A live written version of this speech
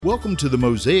Welcome to the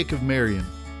Mosaic of Marion,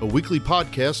 a weekly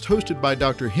podcast hosted by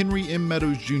Dr. Henry M.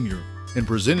 Meadows Jr. and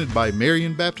presented by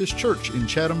Marion Baptist Church in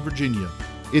Chatham, Virginia.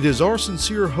 It is our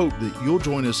sincere hope that you'll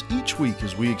join us each week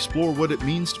as we explore what it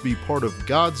means to be part of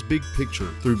God's big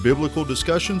picture through biblical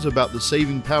discussions about the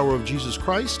saving power of Jesus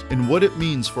Christ and what it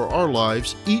means for our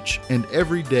lives each and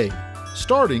every day,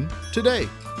 starting today.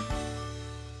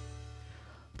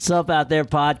 What's up out there,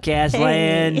 podcast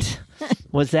land?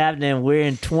 What's happening? We're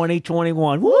in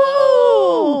 2021. Woo!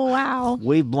 Wow.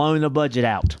 We've blown the budget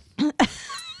out.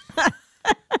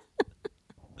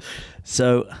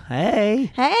 So,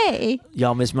 Hey.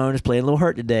 y'all, Miss Mona's playing a little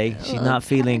hurt today. She's not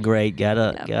feeling great. Got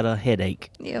a headache.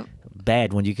 Yep.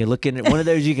 Bad one. You can look in one of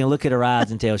those. You can look at her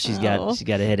eyes and tell she's got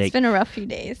a headache. It's been a rough few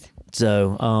days.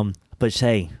 So, but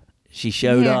hey, she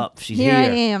showed up. She's here.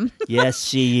 Here I am. Yes,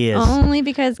 she is. Only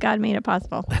because God made it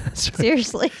possible. That's right.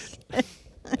 Seriously.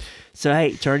 So,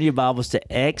 hey, turn your Bibles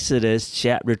to Exodus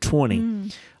chapter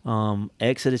 20.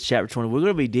 Exodus chapter 20. We're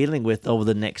going to be dealing with over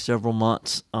the next several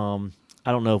months. I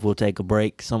don't know if we'll take a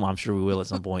break. I'm sure we will at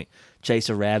some point. Chase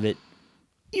a rabbit.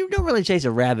 You don't really chase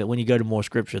a rabbit when you go to more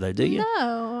scripture, though, do you?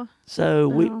 No. So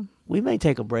No. we may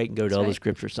take a break and go to That's other right.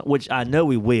 scriptures, which I know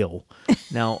we will.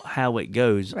 Now, how it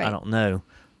goes, I Right. don't know.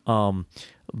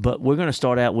 But we're going to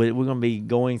start out with, we're going to be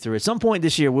going through, at some point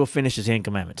this year, we'll finish the 10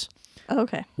 Commandments.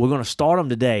 Okay. We're going to start them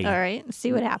today. All right.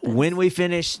 See what happens. When we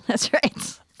finish, That's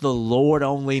right. the Lord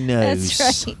only knows.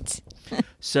 That's right.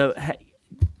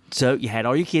 So you had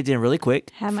all your kids in really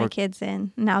quick. Had my kids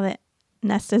in now that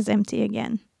Nest is empty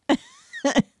again.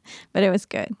 But it was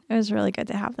good. It was really good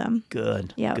to have them.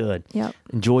 Good. Yep. Good. Yep.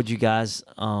 Enjoyed you guys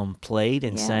played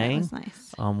and Yeah, sang. that was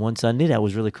nice. One Sunday. That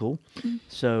was really cool.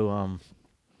 So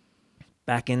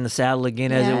back in the saddle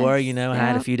again, as it were. You know,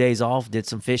 had a Yep. few days off, did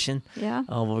some fishing Yeah.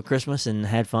 over Christmas and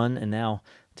had fun. And now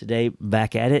today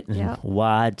back at it and Yep.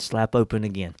 wide slap open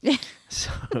again.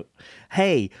 So,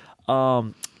 hey,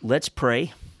 let's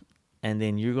pray. And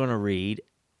then you're going to read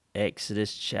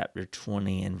Exodus chapter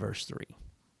 20 and verse 3.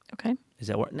 Okay. Is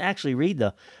that what? And actually, read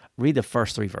the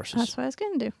first 3 verses. That's what I was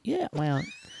going to do. Yeah, well,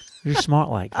 you're smart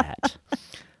like that.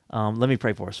 Let me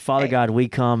pray for us. Father Okay. God, we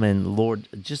come and, Lord,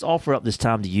 just offer up this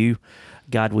time to you.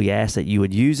 God, we ask that you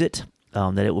would use it,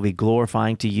 that it will be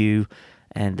glorifying to you,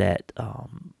 and that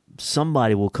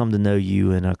somebody will come to know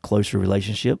you in a closer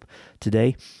relationship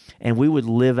today. And we would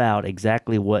live out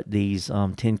exactly what these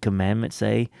 10 commandments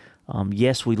say.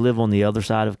 Yes, we live on the other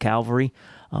side of Calvary,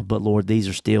 but Lord, these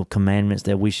are still commandments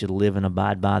that we should live and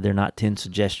abide by. They're not 10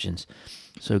 suggestions.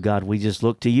 So God, we just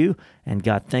look to you, and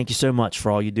God, thank you so much for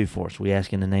all you do for us. We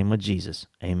ask in the name of Jesus.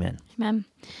 Amen. Amen.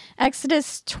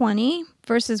 Exodus 20,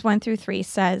 verses 1 through 3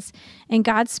 says, "And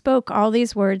God spoke all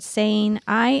these words, saying,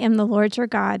 I am the Lord your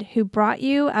God, who brought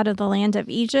you out of the land of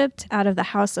Egypt, out of the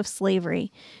house of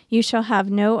slavery. You shall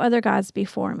have no other gods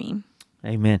before me."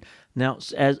 Amen. Now,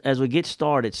 as we get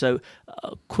started, so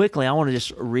quickly, I want to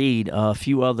just read a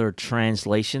few other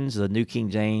translations: the New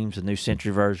King James, the New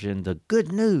Century Version, the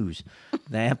Good News,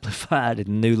 the Amplified, and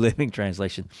the New Living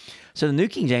Translation. So the New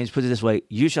King James puts it this way: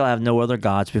 "You shall have no other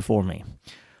gods before me."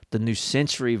 The New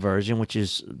Century Version, which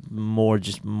is more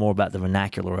about the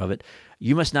vernacular of it,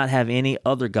 "You must not have any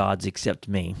other gods except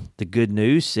me." The Good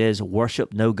News says,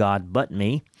 "Worship no God but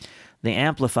me." The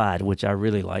Amplified, which I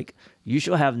really like, "You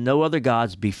shall have no other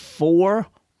gods before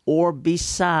or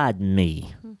beside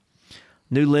me."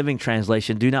 New Living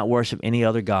Translation, "Do not worship any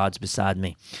other gods beside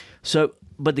me." So,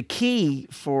 but the key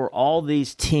for all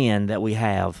these 10 that we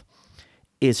have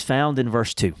is found in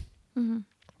verse 2. Mm-hmm.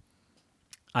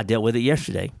 I dealt with it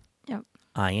yesterday. Yep.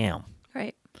 I am.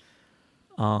 Right.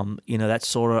 That's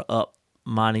sort of up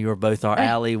mine or both our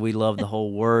alley. We love the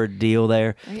whole word deal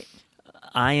there. Right.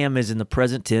 I am is in the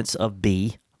present tense of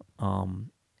be, and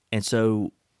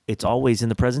so it's always in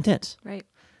the present tense. Right.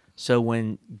 So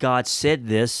when God said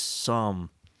this some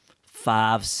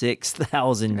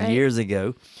 5,000-6,000 Right. years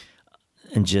ago,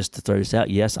 and just to throw this out,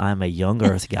 yes, I'm a young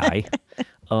Earth guy.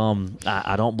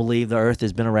 I don't believe the Earth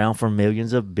has been around for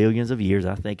millions of billions of years.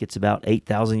 I think it's about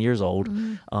 8,000 years old.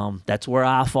 That's where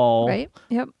I fall. Right.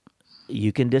 Yep.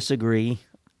 You can disagree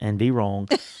and be wrong.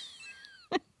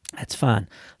 That's fine.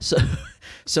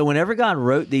 So whenever God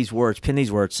wrote these words, penned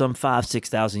these words, some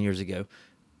 5,000-6,000 years ago,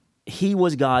 he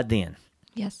was God then.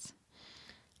 Yes.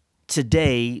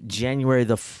 Today, January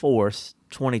the 4th,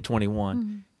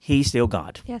 2021, he's still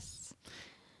God. Yes.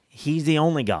 He's the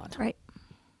only God. Right.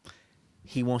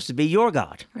 He wants to be your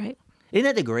God. Right. Isn't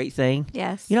that the great thing?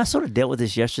 Yes. I sort of dealt with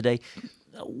this yesterday.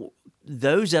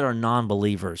 Those that are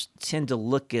non-believers tend to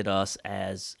look at us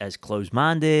as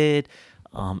closed-minded,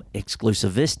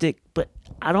 exclusivistic, but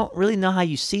I don't really know how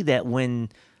you see that when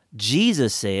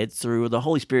Jesus said, through the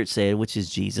Holy Spirit said, which is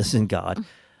Jesus and God,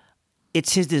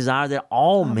 it's his desire that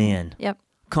all men Yep.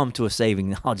 come to a saving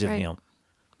knowledge of Right. him.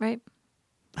 Right.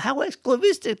 How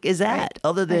exclusivistic is that? Right.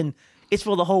 Other than it's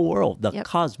for the whole world, the Yep.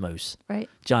 cosmos. Right.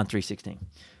 John 3:16.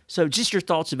 So just your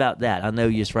thoughts about that. I know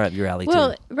you just right up your alley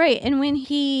Well, too. right. And when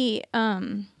he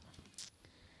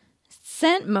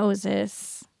sent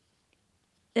Moses,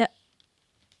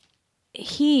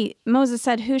 Moses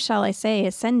said, "Who shall I say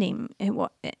is sending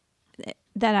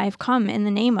that I've come in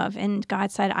the name of?" And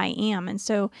God said, "I am." And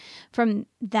so from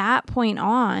that point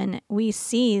on, we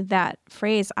see that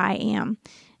phrase, "I am."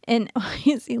 And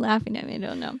is he laughing at me? I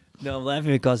don't know. No, I'm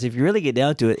laughing because if you really get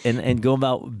down to it and go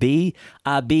about be,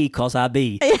 I be, cause I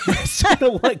be. That's sort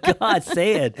of what God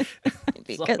said.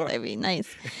 Because that'd be nice.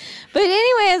 But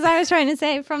anyway, as I was trying to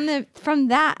say, from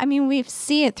that, I mean, we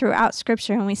see it throughout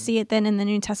Scripture, and we see it then in the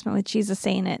New Testament with Jesus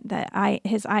saying it, that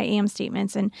his I am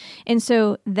statements, and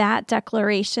so that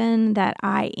declaration that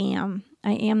I am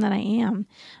that I am,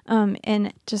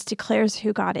 and just declares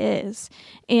who God is,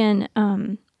 and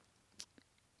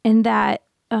that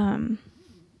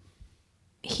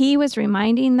he was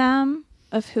reminding them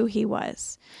of who he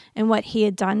was and what he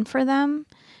had done for them.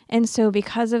 And so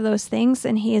because of those things,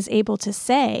 and he is able to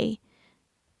say,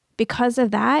 because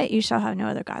of that, you shall have no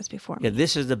other gods before me. Yeah,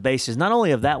 this is the basis, not only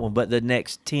of that one, but the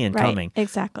next 10 Right, coming.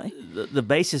 exactly. The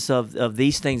basis of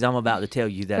these things I'm about to tell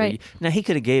you. That Right. now, he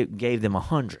could have gave them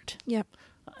 100. Yep.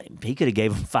 He could have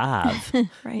gave them 5,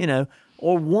 Right.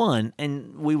 Or 1,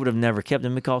 and we would have never kept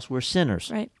them because we're sinners.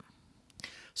 Right.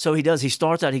 So he does. He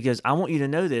starts out, he goes, I want you to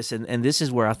know this. And this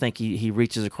is where I think he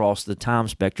reaches across the time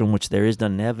spectrum, which there is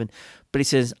none in heaven. But he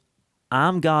says,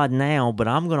 I'm God now, but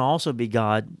I'm going to also be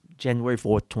God January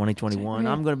 4th, 2021. Right.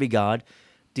 I'm going to be God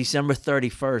December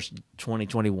 31st,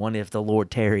 2021, if the Lord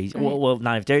tarries. Right. Well,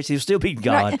 not if tarries, he'll still be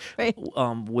God. Right.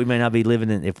 We may not be living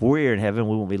if we're in heaven,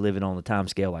 we won't be living on the time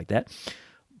scale like that.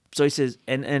 So he says,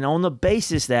 and on the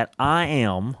basis that I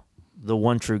am the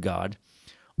one true God,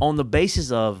 on the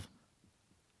basis of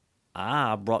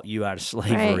I brought you out of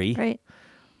slavery. Right.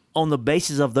 On the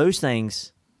basis of those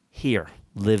things, here,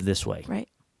 live this way. Right.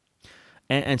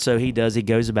 And so he does. He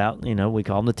goes about, we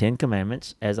call them the 10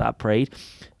 Commandments, as I prayed.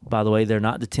 By the way, they're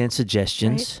not the 10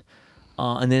 suggestions.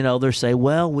 Right. And then others say,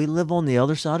 well, we live on the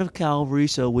other side of Calvary,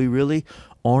 so we really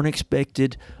aren't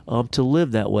expected to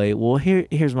live that way. Well,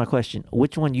 here's my question.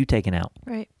 Which one you taking out?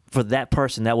 Right. For that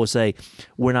person that will say,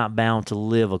 we're not bound to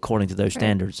live according to those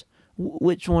standards.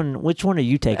 Which one are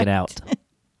you taking out?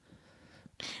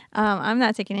 I'm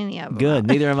not taking any of them. Good,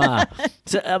 neither am I.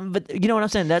 So, but you know what I'm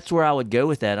saying? That's where I would go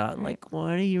with that. I'm like,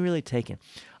 what are you really taking?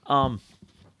 And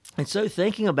so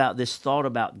thinking about this thought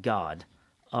about God,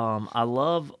 I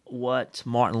love what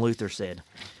Martin Luther said.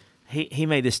 He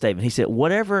made this statement. He said,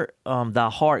 whatever thy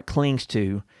heart clings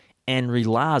to and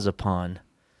relies upon,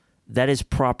 that is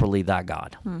properly thy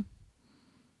God.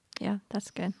 Yeah, that's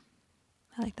good.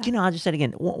 I like that. I just said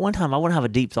again, one time I want to have a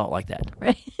deep thought like that.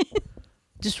 Right.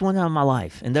 Just one time in my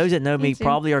life. And those that know me too.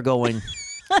 probably are going,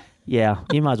 yeah,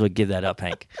 you might as well give that up,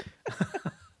 Hank.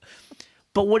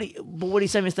 But what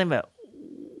he's saying is thinking about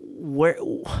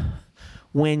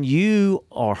when you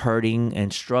are hurting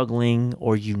and struggling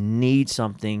or you need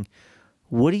something,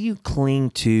 what do you cling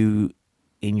to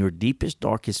in your deepest,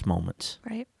 darkest moments?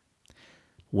 Right.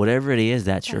 Whatever it is,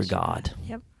 that's your God.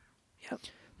 Yep.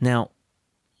 Now,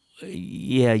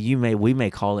 yeah, we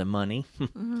may call it money,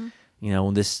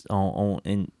 this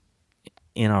in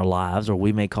our lives, or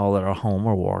we may call it our home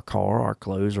or our car, our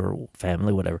clothes, or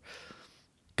family, whatever.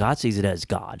 God sees it as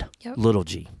God, little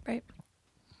g. Right.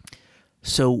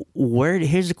 So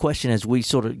here's the question as we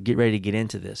sort of get ready to get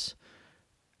into this.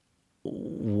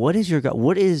 What is your God?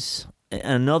 What is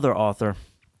another author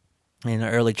and an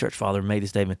early church father made this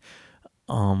statement?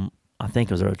 I think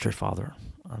it was an early church father.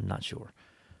 I'm not sure.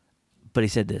 But he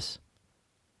said this: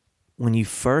 when you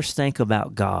first think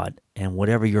about God and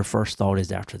whatever your first thought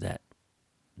is after that,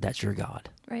 that's your God.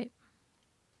 Right.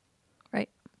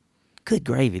 Good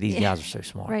gravy. These guys are so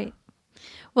smart. Right.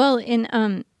 Well,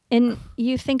 and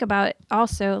you think about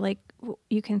also, like,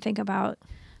 you can think about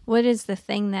what is the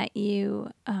thing that you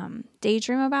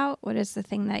daydream about? What is the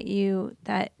thing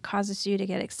that causes you to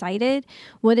get excited?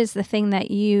 What is the thing that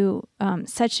you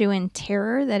sets you in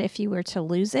terror that if you were to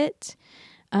lose it?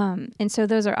 And so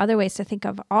those are other ways to think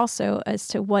of also as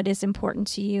to what is important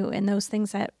to you, and those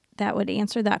things that would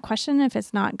answer that question. If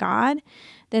it's not God,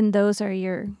 then those are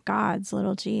your gods,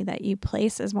 little g, that you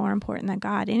place as more important than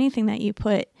God. Anything that you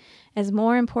put as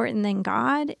more important than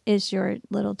God is your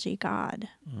little g God.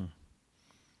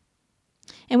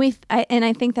 And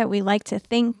I think that we like to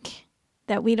think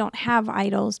that we don't have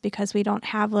idols because we don't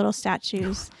have little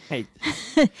statues. Hey,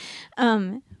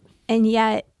 And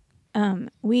yet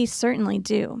we certainly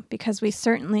do, because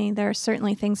there are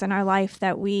certainly things in our life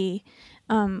that we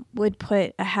would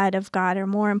put ahead of God or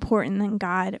more important than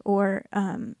God, or,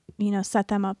 set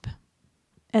them up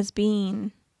as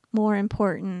being more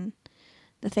important,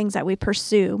 the things that we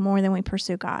pursue more than we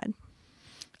pursue God.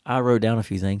 I wrote down a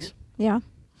few things. Yeah.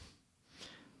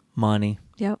 Money,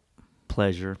 Yep.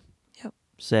 pleasure, Yep.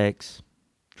 sex,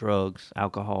 drugs,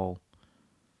 alcohol,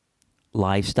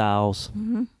 lifestyles,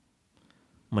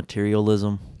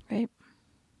 materialism, Right.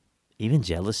 even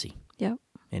jealousy Yep.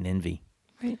 and envy.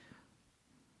 Right.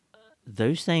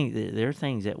 Those things, they're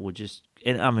things that will just,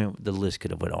 and I mean, the list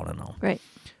could have went on and on. Right.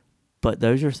 But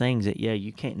those are things that,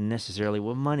 you can't necessarily,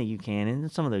 well, money you can,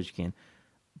 and some of those you can,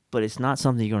 but it's not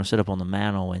something you're going to sit up on the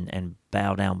mantle and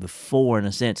bow down before, in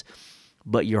a sense,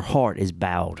 but your heart is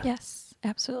bowed. Yes,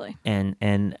 absolutely. And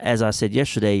as I said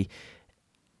yesterday,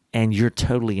 and you're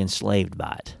totally enslaved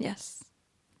by it. Yes.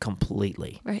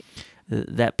 Completely. Right.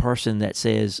 That person that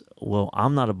says, well,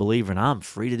 I'm not a believer and I'm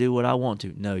free to do what I want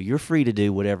to. No, you're free to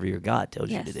do whatever your God tells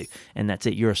you to do. And that's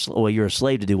it. You're a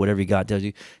slave to do whatever your God tells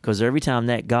you, because every time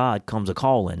that God comes a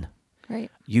calling, Right.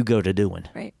 you go to doing.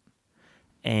 Right.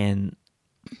 And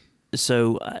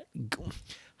so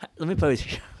let me pose,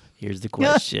 here's the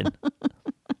question.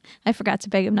 I forgot to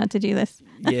beg him not to do this.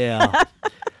 Yeah.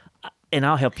 And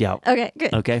I'll help you out. Okay,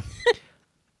 good. Okay.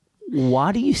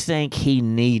 Why do you think he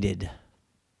needed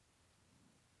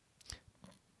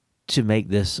to make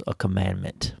this a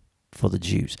commandment for the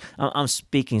Jews? I'm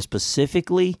speaking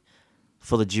specifically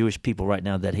for the Jewish people right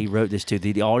now that he wrote this to,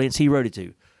 the audience he wrote it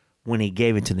to, when he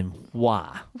gave it to them.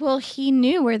 Why? Well, he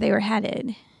knew where they were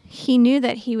headed. He knew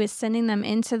that he was sending them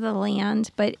into the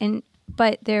land, but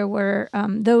there were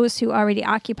those who already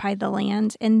occupied the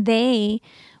land, and they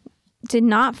did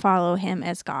not follow him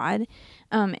as God.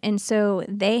 And so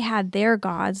they had their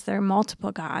gods, their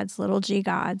multiple gods, little g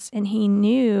gods, and he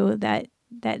knew that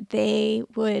they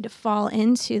would fall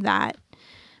into that.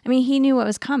 I mean, he knew what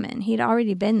was coming. He'd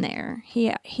already been there.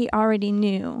 He already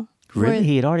knew. Really?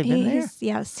 He had already been there?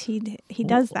 Yes, he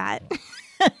does that.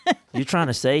 You're trying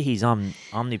to say he's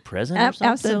omnipresent or something?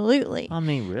 Absolutely. I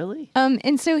mean, really?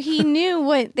 And so he knew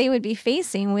what they would be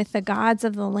facing with the gods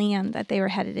of the land that they were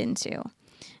headed into.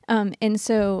 And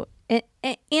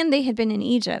they had been in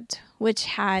Egypt, which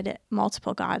had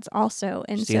multiple gods also.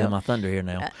 And Stealing my thunder here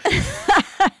now.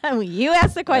 You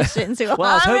asked the question, so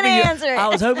Well, I'm going to answer it. I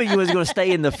was hoping you was going to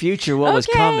stay in the future, what was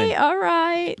coming. Okay, all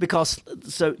right. Because,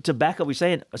 so to back up, we're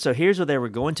saying, so here's what they were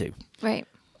going to. Right.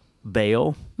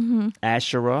 Baal,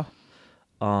 Asherah,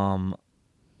 Dagon,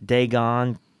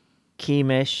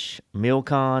 Chemosh,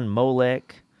 Milcom,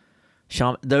 Molech,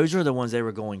 Sham. Those are the ones they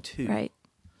were going to. Right.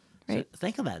 So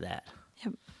think about that.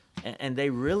 Yep. And they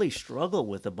really struggle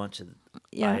with a bunch of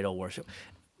Yeah. idol worship.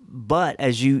 But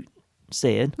as you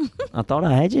said, I thought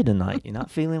I had you tonight. You're not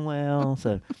feeling well.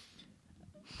 So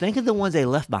think of the ones they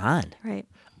left behind. Right.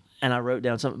 And I wrote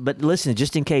down something. But listen,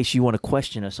 just in case you want to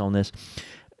question us on this,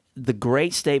 the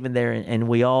great statement there, and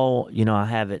we all, I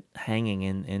have it hanging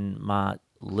in my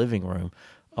living room.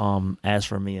 As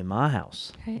for me and my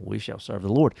house, right. we shall serve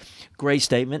the Lord. Great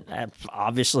statement,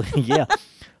 obviously, yeah.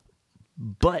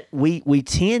 But we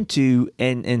tend to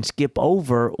and skip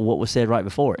over what was said right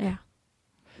before it. Yeah.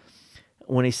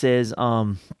 When he says,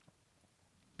 and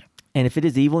if it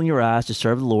is evil in your eyes to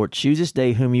serve the Lord, choose this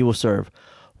day whom you will serve,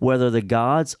 whether the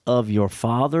gods your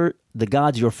father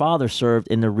served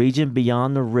in the region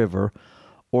beyond the river,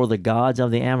 or the gods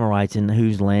of the Amorites in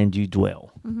whose land you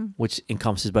dwell, which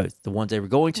encompasses both the ones they were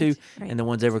going to and the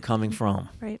ones they were coming from.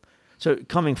 Right. So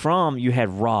coming from, you had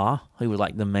Ra, who was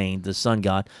like the sun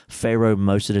god. Pharaoh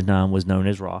most of the time was known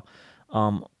as Ra.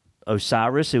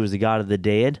 Osiris, who was the god of the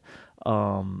dead.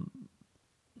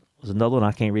 Was another one,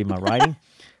 I can't read my writing.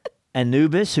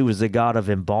 Anubis, who was the god of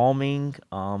embalming.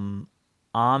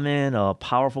 Amen, a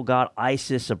powerful god.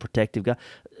 Isis, a protective god.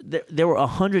 There were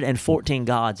 114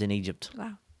 gods in Egypt.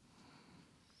 Wow.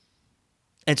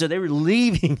 And so they were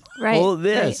leaving all of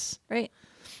this. Right.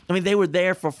 I mean, they were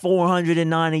there for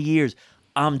 490 years.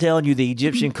 I'm telling you, the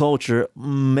Egyptian culture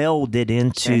melded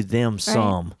into them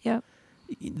some. Yep.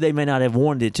 They may not have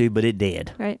wanted it to, but it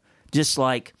did. Right. Just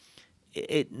like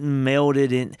it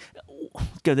melded in.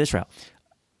 Go this route.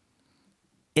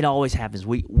 It always happens.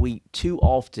 We too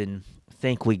often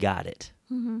think we got it.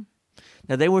 Mm-hmm.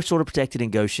 Now, they were sort of protected in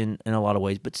Goshen in a lot of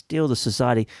ways, but still the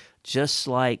society, just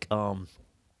like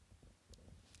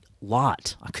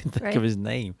Lot, I couldn't think of his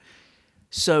name.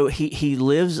 So he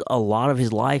lives a lot of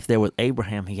his life there with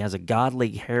Abraham. He has a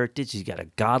godly heritage. He's got a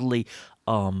godly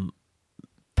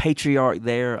patriarch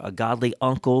there, a godly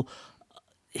uncle,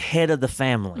 head of the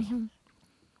family.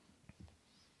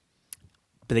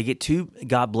 But they get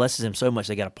God blesses him so much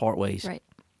they got to part ways. Right.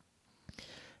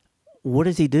 What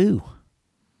does he do?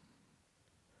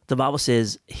 The Bible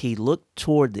says he looked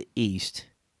toward the east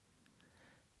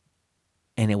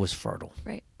and it was fertile.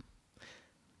 Right.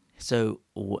 So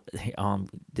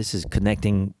this is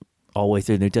connecting all the way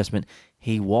through the New Testament.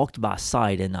 He walked by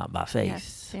sight and not by faith.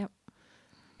 Yes. Yep.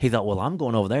 He thought, well, I'm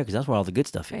going over there because that's where all the good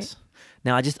stuff is.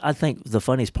 Now, I think the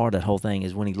funniest part of that whole thing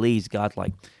is when he leaves, God's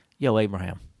like, yo,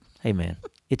 Abraham, hey, man,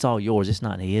 it's all yours. It's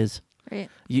not his. Right.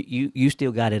 You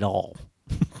still got it all.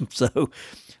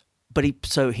 But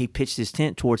he pitched his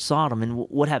tent towards Sodom. And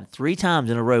what happened? 3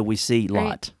 times in a row we see Lot.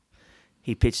 Right.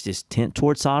 He pitched his tent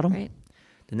towards Sodom. Right.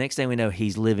 The next thing we know,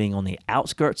 he's living on the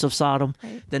outskirts of Sodom.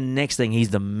 Right. The next thing,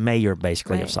 he's the mayor,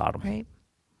 basically, Right. of Sodom. Right.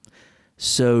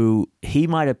 So he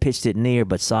might have pitched it near,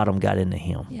 but Sodom got into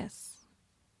him. Yes.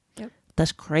 Yep.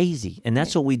 That's crazy. And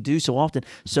that's what we do so often.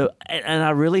 So, and I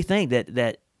really think that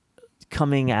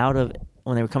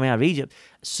when they were coming out of Egypt,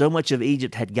 so much of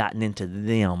Egypt had gotten into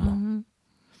them.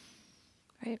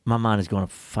 Right. My mind is going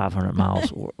 500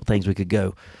 miles or things we could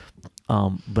go,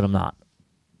 but I'm not.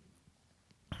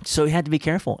 So he had to be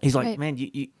careful. He's like, Right. man,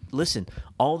 you listen,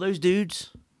 all those dudes,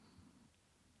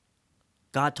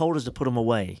 God told us to put them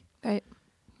away. Right.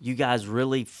 You guys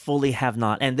really fully have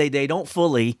not. And they don't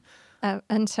fully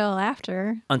Until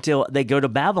after. until they go to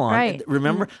Babylon. Right.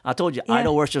 Remember, I told you, Yeah.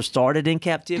 idol worship started in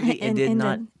captivity and did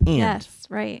not end. Yes.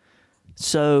 Right.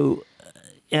 So,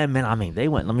 and man, I mean,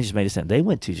 let me just make it simple. They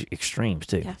went to extremes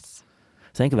too. Yes.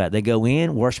 Think about it. They go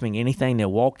in worshiping anything that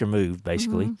walked or moved,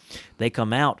 basically. They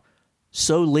come out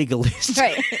so legalistic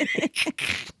Right.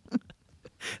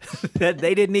 that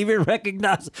they didn't even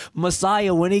recognize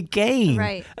Messiah when he came.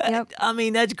 Right. Yep. I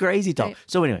mean, that's crazy talk. Right.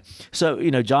 So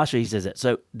anyway, Joshua, he says that.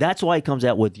 So that's why he comes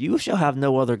out with, you shall have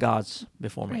no other gods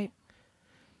before me. Right.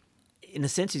 In a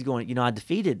sense, he's going, I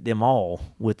defeated them all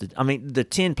with the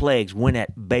 10 plagues went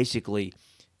at basically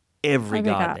every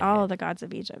god. they all had. of the gods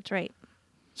of Egypt. Right.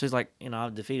 So he's like,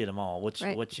 I've defeated them all. What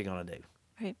you going to do?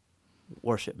 Right.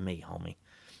 Worship me, homie.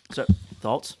 So,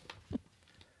 thoughts?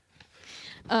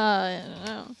 I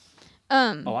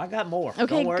don't know. Oh, I got more. Okay,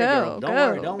 don't worry, go, girl. Don't go,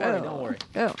 worry. Don't worry. go, Don't worry.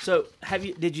 go. So,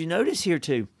 did you notice here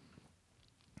too?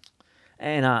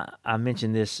 And I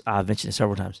mentioned this. I've mentioned it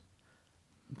several times.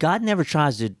 God never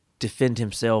tries to defend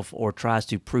himself or tries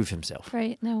to prove himself.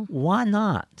 Right. No. Why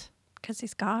not? Because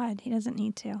he's God. He doesn't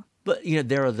need to. But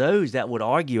there are those that would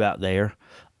argue out there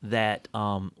that,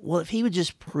 well, if he would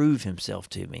just prove himself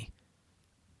to me,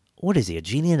 what is he, a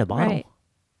genie in a bottle? Right.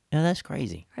 That's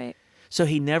crazy. Right. So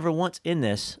he never once in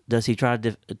this does he try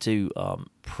to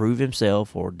prove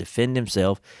himself or defend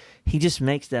himself. He just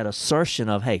makes that assertion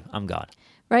of, hey, I'm God.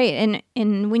 Right.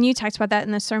 And when you talked about that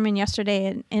in the sermon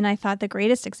yesterday, and I thought the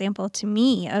greatest example to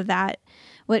me of that,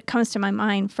 what comes to my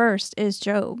mind first is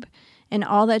Job and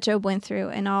all that Job went through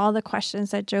and all the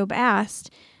questions that Job asked.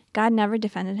 God never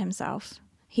defended himself.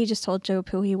 He just told Job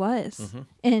who he was.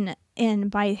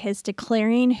 And by his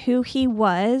declaring who he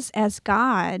was as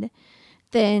God,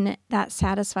 then that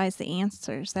satisfies the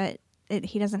answers that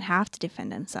he doesn't have to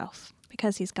defend himself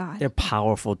because he's God. They're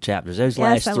powerful chapters. Those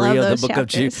Yes, last I 3 love of those the book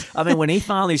chapters. of Jude. When he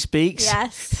finally speaks,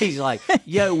 Yes. he's like,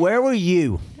 yo, where were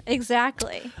you?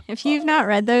 Exactly. If you've not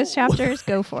read those chapters,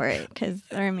 go for it because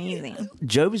they're amazing.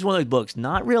 Job is one of those books,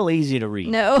 not real easy to read.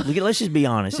 No. Let's just be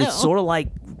honest. No. It's sort of like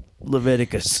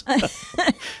Leviticus.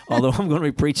 Although I'm going to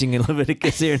be preaching in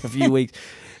Leviticus here in a few weeks.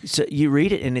 So you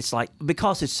read it and it's like,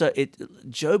 because it's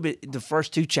Job, the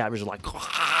first 2 chapters are like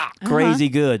crazy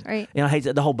good. Right. And I hate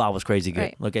that the whole Bible's crazy good.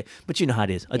 Right. Okay. But you know how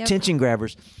it is. Attention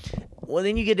grabbers. Well,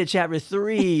 then you get to chapter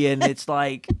 3 and it's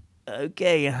like,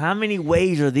 okay, how many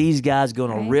ways are these guys going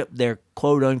to rip their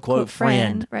quote unquote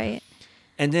friend? Right.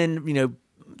 And then,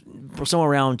 somewhere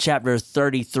around chapter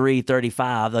 33,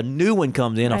 35, a new one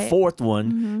comes in, a Right. 4th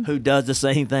one who does the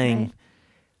same thing. Right.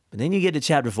 But then you get to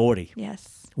chapter 40.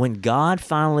 Yes. When God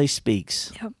finally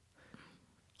speaks, Yep.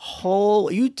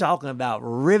 you talking about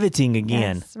riveting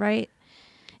again. Yes, right.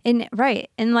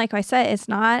 And like I said, it's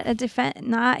not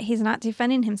he's not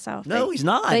defending himself. No, he's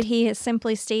not. But he is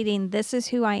simply stating, this is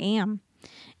who I am.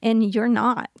 And you're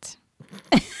not.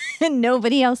 And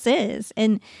nobody else is.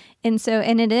 And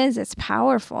it's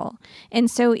powerful. And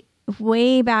so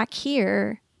way back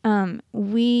here,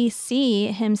 we see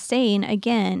him saying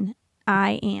again,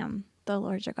 I am the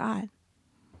Lord your God.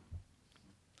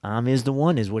 Is the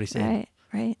one, is what he said.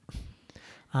 Right.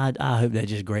 I hope that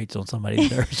just grates on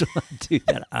somebody's nerves when I do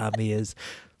that. Is.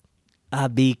 I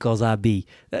be because I be.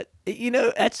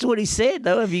 That's what he said,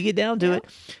 though, if you get down to it.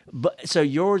 But so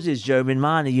yours is Job, and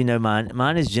mine,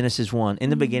 mine is Genesis 1. In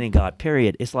the beginning, God,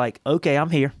 period. It's like, okay, I'm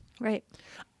here. Right.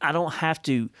 I don't have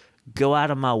to go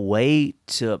out of my way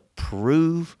to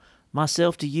prove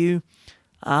myself to you.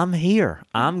 I'm here.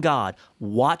 I'm God.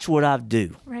 Watch what I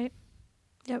do. Right.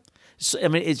 Yep. So, I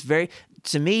mean, it's very,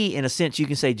 to me, in a sense, you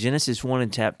can say Genesis 1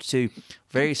 and chapter 2,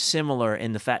 very similar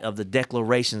in the fact of the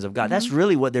declarations of God. That's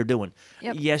really what they're doing.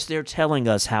 Yep. Yes, they're telling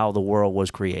us how the world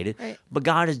was created, Right. but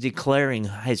God is declaring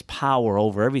his power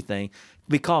over everything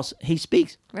because he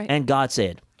speaks. Right. And God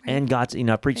said. Right. And God's,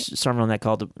 I preached a sermon on that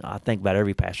called, I think about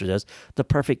every pastor does, the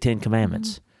perfect 10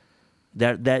 commandments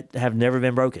that have never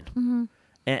been broken.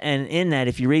 And in that,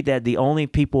 if you read that, the only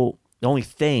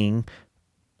thing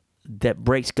that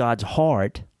breaks God's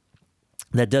heart,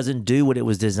 that doesn't do what it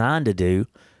was designed to do,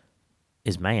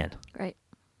 is man. Right.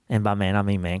 And by man, I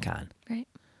mean mankind. Right.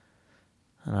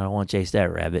 And I don't want to chase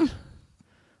that rabbit,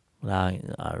 but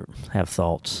I have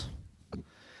thoughts.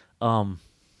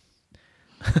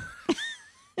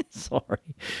 Sorry.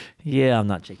 Yeah, I'm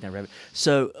not chasing that rabbit.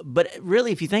 So, but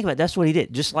really, if you think about it, that's what he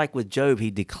did. Just like with Job, he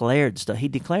declared stuff. He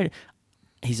declared,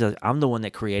 he said, I'm the one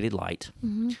that created light.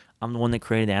 I'm the one that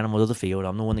created the animals of the field.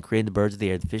 I'm the one that created the birds of the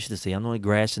air, the fish of the sea. I'm the one that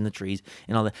grass and the trees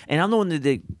and all that. And I'm the one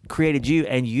that created you,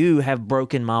 and you have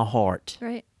broken my heart.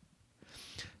 Right.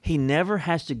 He never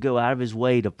has to go out of his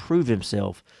way to prove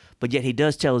himself, but yet he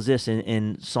does tell us this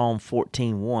in Psalm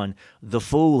 14:1, the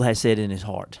fool has said in his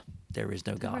heart, there is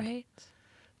no God. Right.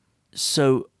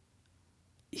 So,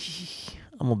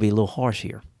 I'm going to be a little harsh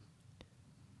here.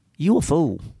 You a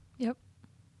fool Yep.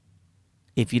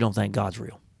 if you don't think God's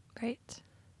real. Right.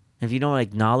 If you don't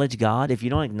acknowledge God, if you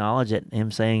don't acknowledge that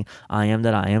him saying, I am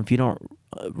that I am, if you don't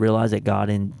realize that God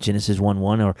in Genesis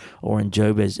 1:1 or in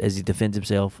Job as he defends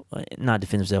himself, not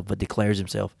defends himself, but declares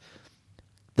himself,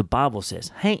 the Bible says,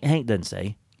 Hank doesn't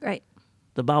say, Right.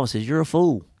 the Bible says you're a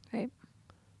fool. Right.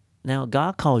 Now,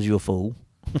 God calls you a fool.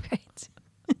 Right.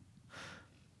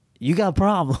 You got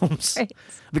problems. Right.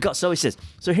 Because so he says,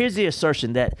 so here's the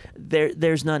assertion that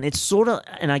there's none. It's sort of,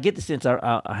 and I get the sense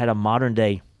I had a modern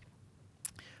day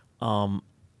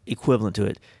equivalent to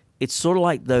it. It's sort of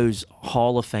like those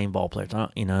Hall of Fame ball players. I'm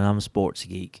a sports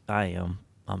geek. I am.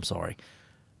 I'm sorry.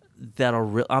 That are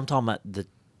real. I'm talking about the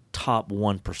top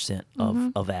 1%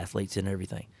 of athletes and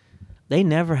everything. They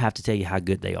never have to tell you how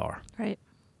good they are. Right.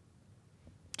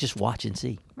 Just watch and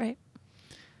see. Right.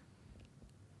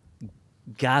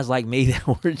 Guys like me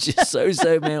that were just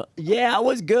so man. Yeah, I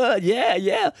was good.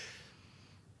 Yeah.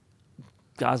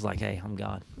 God's like, hey, I'm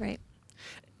God. Right.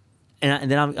 And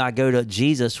then I go to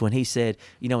Jesus when he said,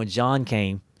 when John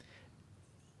came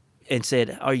and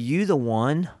said, are you the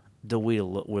one that we're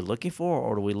looking for,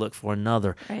 or do we look for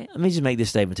another? Right. Let me just make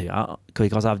this statement to you,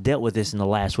 because I've dealt with this in the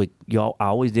last week. I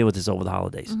always deal with this over the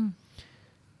holidays.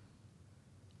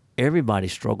 Everybody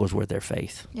struggles with their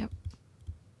faith. Yep.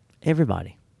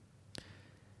 Everybody.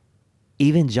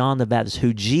 Even John the Baptist,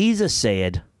 who Jesus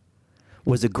said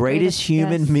was the greatest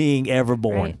human being ever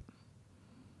born. Right.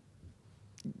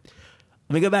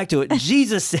 Let me go back to it.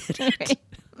 Jesus said it. Right.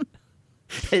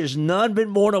 There's none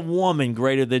been born of woman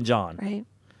greater than John. Right.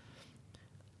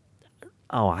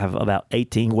 Oh, I have about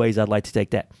 18 ways I'd like to take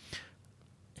that.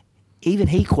 Even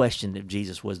he questioned if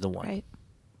Jesus was the one. Right.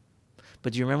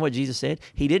 But do you remember what Jesus said?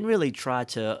 He didn't really try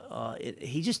to,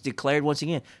 he just declared once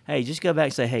again, hey, just go back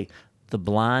and say, hey, the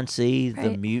blind see, the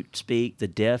Right. mute speak, the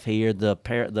deaf hear, the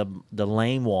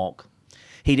lame walk.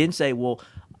 He didn't say, well,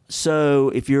 so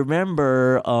if you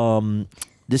remember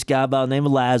this guy by the name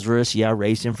of Lazarus, I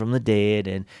raised him from the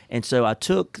dead, and so I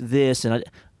took this and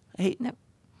hey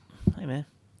man,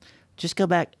 just go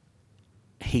back.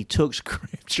 He took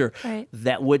scripture Right.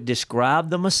 that would describe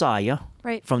the Messiah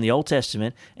Right. from the Old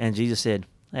Testament, and Jesus said,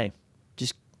 hey,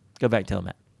 just go back and tell him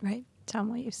that. Right. Tell them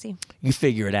what you see. You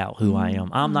figure it out who I am.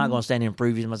 I'm not going to stand here and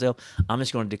prove you to myself. I'm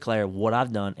just going to declare what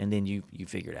I've done, and then you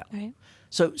figure it out. Right.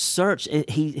 So search.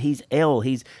 He's El.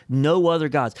 He's no other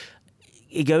gods.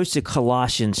 It goes to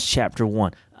Colossians chapter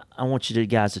 1. I want you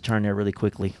guys to turn there really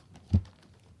quickly.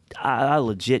 I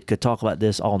legit could talk about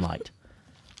this all night.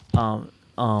 How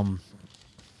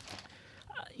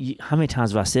many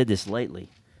times have I said this lately?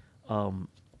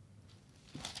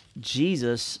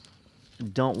 Jesus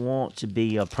don't want to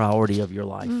be a priority of your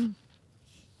life.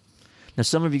 Now,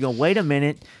 some of you go, wait a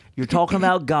minute, you're talking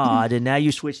about God, and now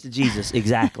you switch to Jesus.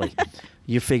 Exactly.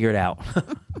 You figure it out.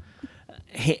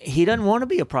 He doesn't want to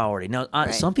be a priority. Now,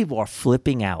 Right. some people are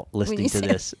flipping out listening you to say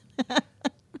this.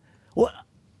 Well,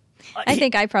 I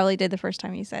think I probably did the first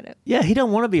time you said it. yeah, he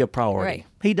doesn't want to be a priority. Right.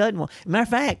 He doesn't want. Matter of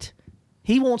fact,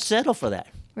 he won't settle for that.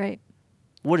 Right.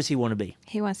 What does he want to be?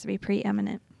 He wants to be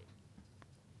preeminent.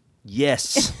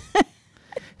 Yes.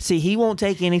 See, he won't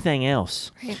take anything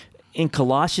else. Right. In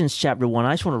Colossians chapter 1,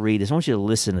 I just want to read this. I want you to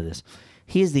listen to this.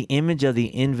 He is the image of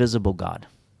the invisible God.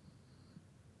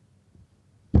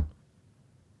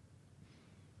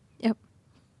 Yep.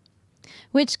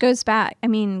 Which goes back, I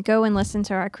mean, go and listen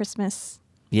to our Christmas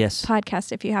Yes.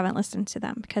 podcast if you haven't listened to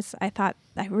them, because I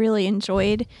really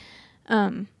enjoyed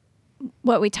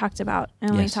what we talked about,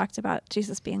 and we Yes. talked about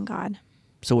Jesus being God.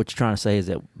 So what you're trying to say is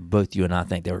that both you and I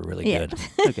think they were really Yeah. good.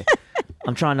 Okay.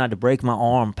 I'm trying not to break my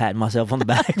arm, patting myself on the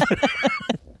back.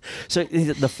 So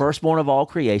the firstborn of all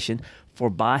creation, for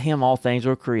by him all things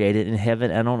were created in heaven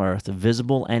and on earth,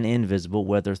 visible and invisible,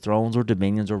 whether thrones or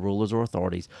dominions or rulers or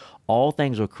authorities. All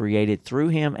things were created through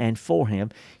him and for him.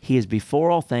 He is before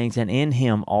all things, and in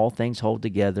him all things hold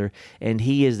together. And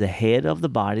he is the head of the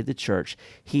body, the church.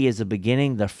 He is the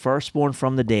beginning, the firstborn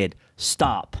from the dead.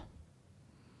 Stop.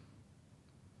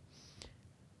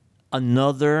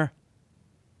 Another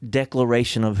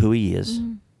declaration of who he is.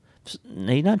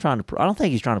 He's not trying to. I don't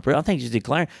think he's trying to prove. I think he's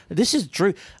declaring this is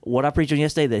true. What I preached on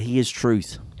yesterday, that he is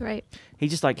truth. Right. He's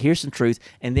just like, here's some truth,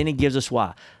 and then he gives us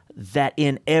why. That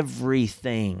in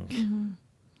everything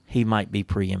he might be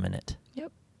preeminent.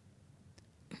 Yep.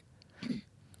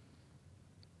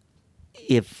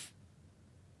 If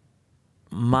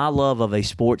my love of a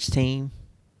sports team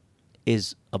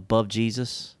is above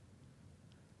Jesus,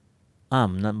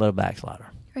 I'm nothing but a backslider.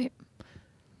 Right.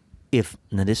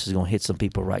 Now this is going to hit some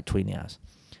people right between the eyes.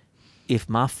 If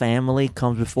my family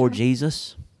comes before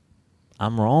Jesus,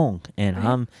 I'm wrong, and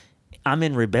Right. I'm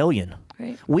in rebellion.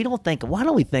 Right. We don't think. Why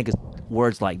don't we think of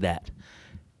words like that?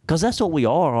 Because that's what we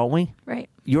are, aren't we? Right.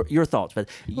 Your thoughts, but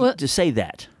Well- to say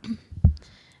that.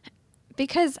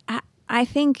 Because I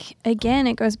think, again,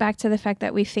 it goes back to the fact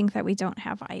that we think that we don't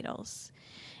have idols,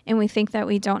 and we think that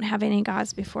we don't have any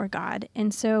gods before God.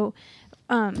 And so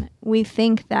we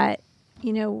think that,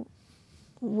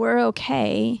 we're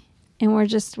okay, and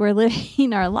we're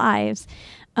living our lives.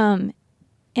 And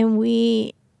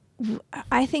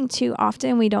I think too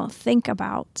often we don't think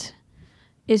about,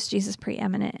 is Jesus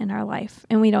preeminent in our life?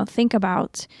 And we don't think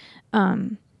about,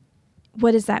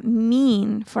 what does that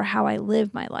mean for how I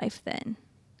live my life then,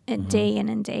 and day in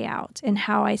and day out, and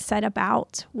how I set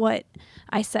about what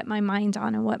I set my mind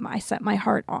on and what I set my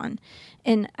heart on.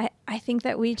 And I think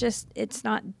that it's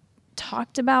not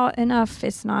talked about enough.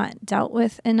 It's not dealt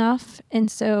with enough. And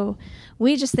so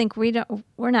we just think we're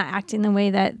not acting the way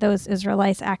that those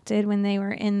Israelites acted when they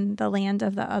were in the land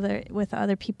of with the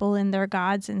other people and their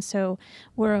gods. And so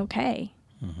we're okay.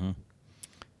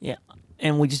 Yeah,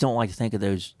 and we just don't like to think of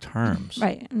those terms.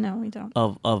 Right. No, we don't.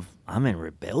 Of I'm in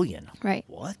rebellion. Right.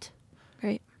 What?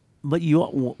 Right. But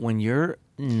when you're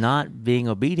not being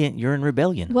obedient, you're in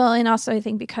rebellion. Well, and also I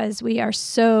think because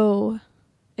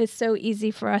it's so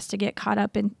easy for us to get caught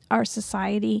up in our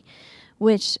society,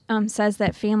 which says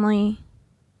that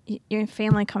your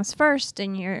family comes first,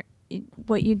 and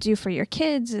what you do for your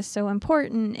kids is so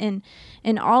important,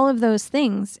 and all of those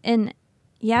things. And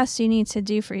yes, you need to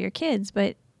do for your kids,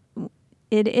 but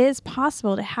it is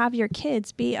possible to have your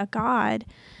kids be a god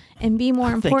and be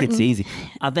more important. I think it's easy.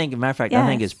 I think, as a matter of fact, I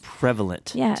think it's prevalent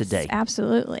today. Yes,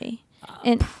 absolutely.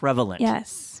 And prevalent.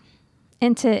 yes.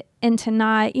 And to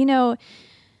not,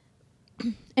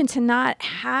 and to not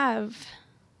have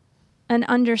an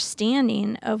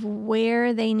understanding of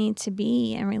where they need to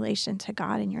be in relation to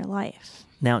God in your life.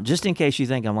 Now, just in case you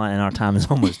think I'm lying and our time is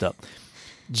almost up,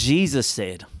 Jesus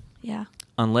said, Yeah.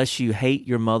 unless you hate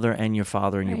your mother and your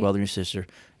father and your Right. brother and your sister,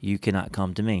 you cannot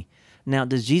come to me. Now,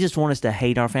 does Jesus want us to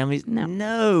hate our families? No.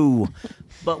 No.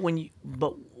 But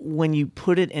when you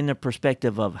put it in the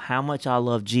perspective of how much I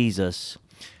love Jesus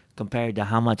compared to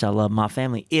how much I love my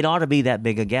family, it ought to be that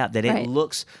big a gap that Right. it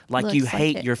looks like you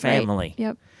hate it. your family. Right.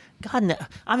 Yep. God,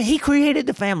 he created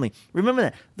the family. Remember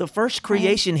that. The first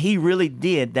creation he really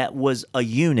did that was a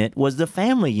unit was the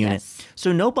family unit. Yes.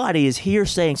 So nobody is here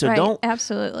saying, so Right.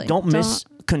 Absolutely. don't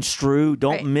misconstrue,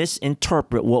 don't Right.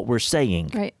 misinterpret what we're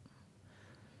saying. Right.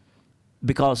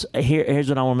 Because here's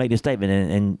what I want to make this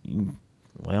statement, and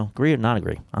well, agree or not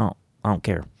agree, I don't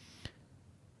care.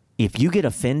 If you get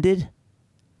offended,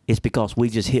 it's because we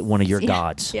just hit one of your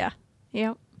gods. Yeah.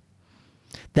 Yep.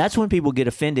 That's when people get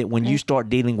offended, when you start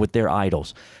dealing with their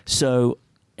idols. So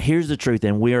here's the truth,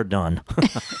 and we are done.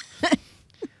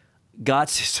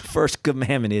 God's first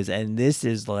commandment is, and this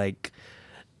is like,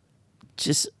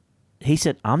 he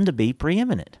said, I'm to be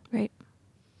preeminent. Right.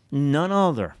 None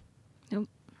other. Nope.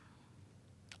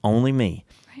 Only me.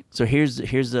 Right. So here's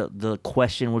the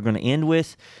question we're going to end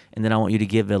with, and then I want you to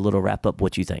give a little wrap up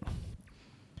what you think.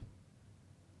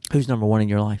 Who's number one in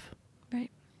your life?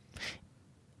 Right.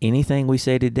 anything we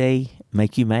say today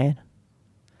make you mad?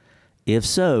 If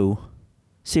so,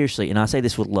 seriously, and I say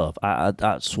this with love.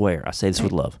 I swear, I say this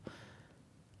with love.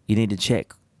 You need to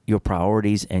check your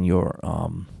priorities and your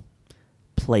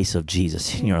place of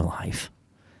Jesus in your life.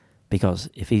 Because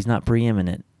if he's not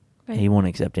preeminent, he won't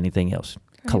accept anything else.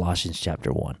 Right. Colossians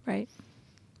chapter 1. Right.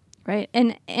 Right.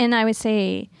 And I would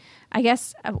say, I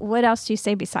guess, what else do you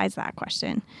say besides that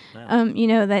question? Wow.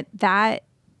 That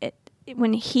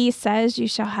when he says you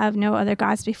shall have no other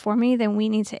gods before me, then we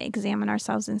need to examine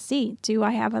ourselves and see, do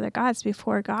I have other gods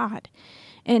before God?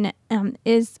 And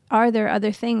are there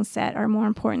other things that are more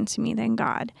important to me than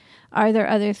God? Are there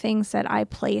other things that I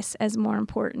place as more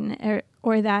important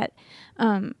or that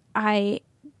I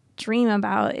dream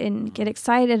about and get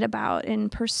excited about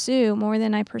and pursue more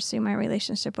than I pursue my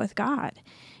relationship with God?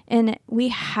 And we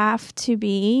have to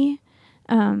be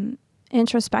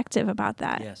introspective about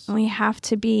that. Yes. And we have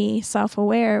to be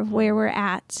self-aware of where we're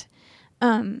at.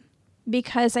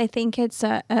 Because I think it's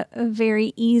a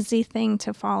very easy thing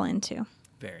to fall into.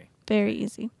 Very. Very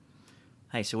easy.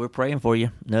 Hey, so we're praying for you.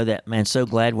 Know that, man, so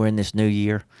glad we're in this new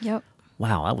year. Yep.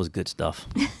 Wow, that was good stuff.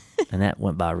 And that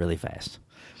went by really fast.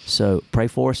 So pray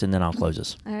for us, and then I'll close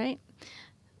us. All right.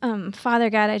 Father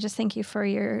God, I just thank you for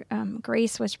your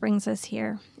grace, which brings us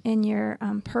here, and your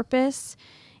purpose,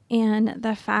 and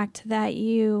the fact that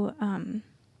you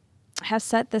have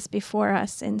set this before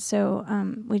us. And so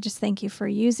we just thank you for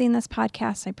using this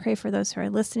podcast. I pray for those who are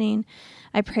listening.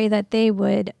 I pray that they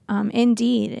would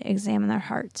indeed examine their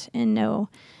heart and know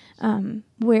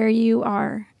where you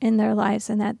are in their lives,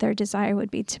 and that their desire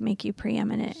would be to make you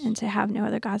preeminent and to have no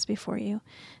other gods before you.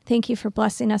 Thank you for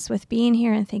blessing us with being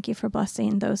here, and thank you for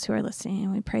blessing those who are listening.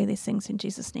 And we pray these things in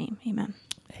Jesus' name. Amen.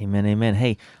 Amen, amen.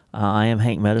 Hey, I am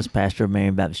Hank Meadows, pastor of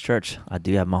Marion Baptist Church. I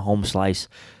do have my home slice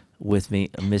with me,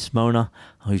 Miss Mona,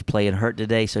 who's playing hurt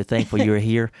today. So thankful you're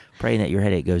here, praying that your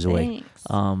headache goes away.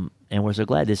 Thanks. And we're so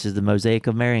glad this is the Mosaic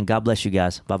of Marion. God bless you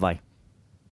guys. Bye-bye.